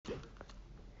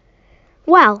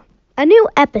Wow, a new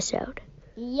episode.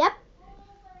 Yep.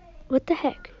 What the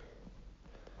heck?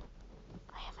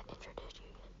 I haven't introduced you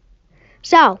yet.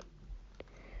 So,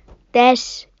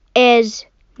 this is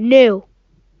new,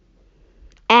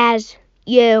 as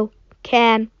you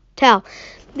can tell.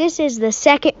 This is the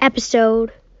second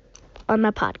episode on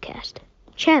my podcast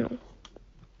channel.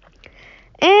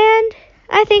 And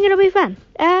I think it'll be fun.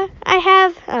 I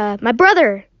have my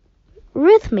brother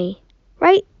with me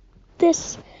right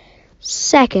this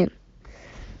second.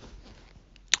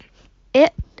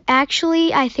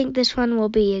 I think this one will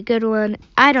be a good one.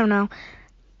 I don't know.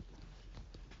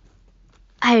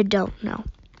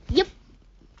 Yep.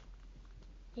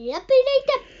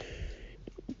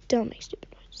 Don't make stupid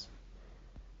noises.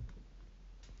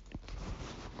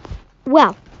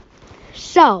 Well,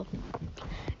 so,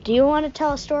 do you want to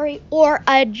tell a story or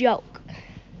a joke?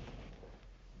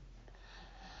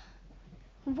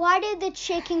 Why did the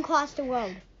chicken cross the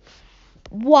road?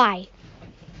 Why?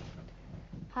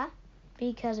 Huh?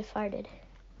 Because it farted.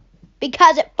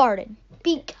 Because it farted.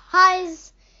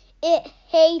 Because it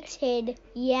hated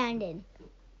Yandon.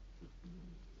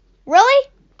 Really?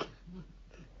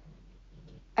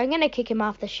 I'm going to kick him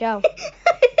off the show.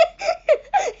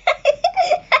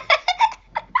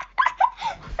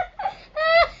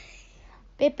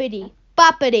 Bippity,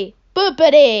 boppity,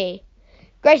 boopity.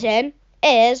 Grayson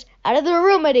is out of the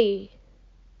roomity.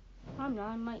 I'm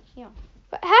not, I'm right here.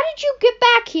 How did you get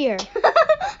back here?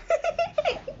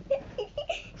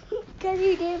 Because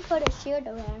you didn't put a shield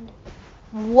around.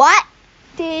 What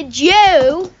did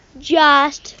you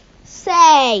just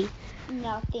say?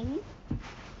 Nothing.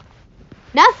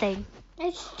 Nothing.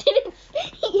 I just didn't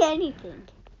say anything.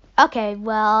 Okay,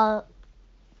 well,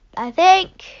 I'll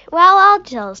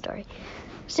tell a story.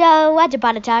 So, once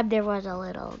upon a time, there was a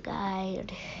little guy, and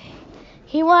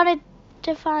he wanted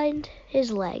to find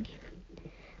his leg.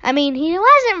 I mean, he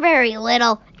wasn't very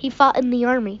little. He fought in the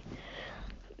army.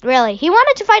 Really, he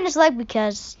wanted to find his leg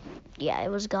because,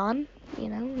 it was gone. He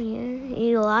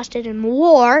lost it in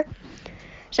war.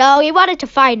 So, he wanted to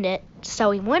find it.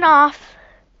 So, he went off.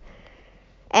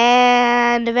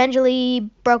 And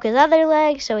eventually broke his other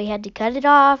leg, so he had to cut it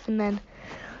off. And then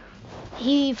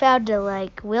he found a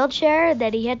wheelchair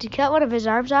that he had to cut one of his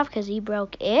arms off because he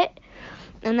broke it.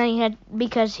 And then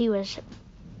because he was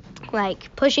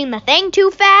pushing the thing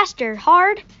too fast or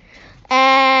hard.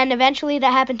 And eventually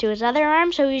that happened to his other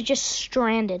arm, so he was just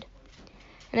stranded.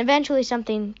 And eventually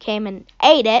something came and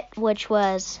ate it, which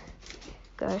was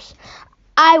gross.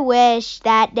 I wish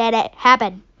that didn't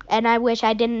happen. And I wish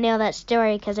I didn't know that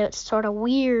story because it's sort of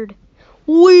weird.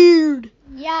 Weird.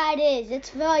 Yeah, it is. It's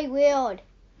very weird.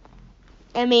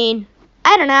 I mean,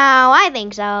 I don't know. I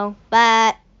think so.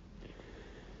 But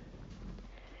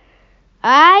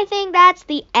I think that's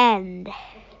the end.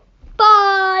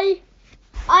 Bye.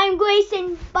 I'm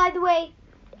Grayson, by the way.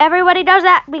 Everybody does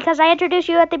that because I introduced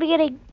you at the beginning.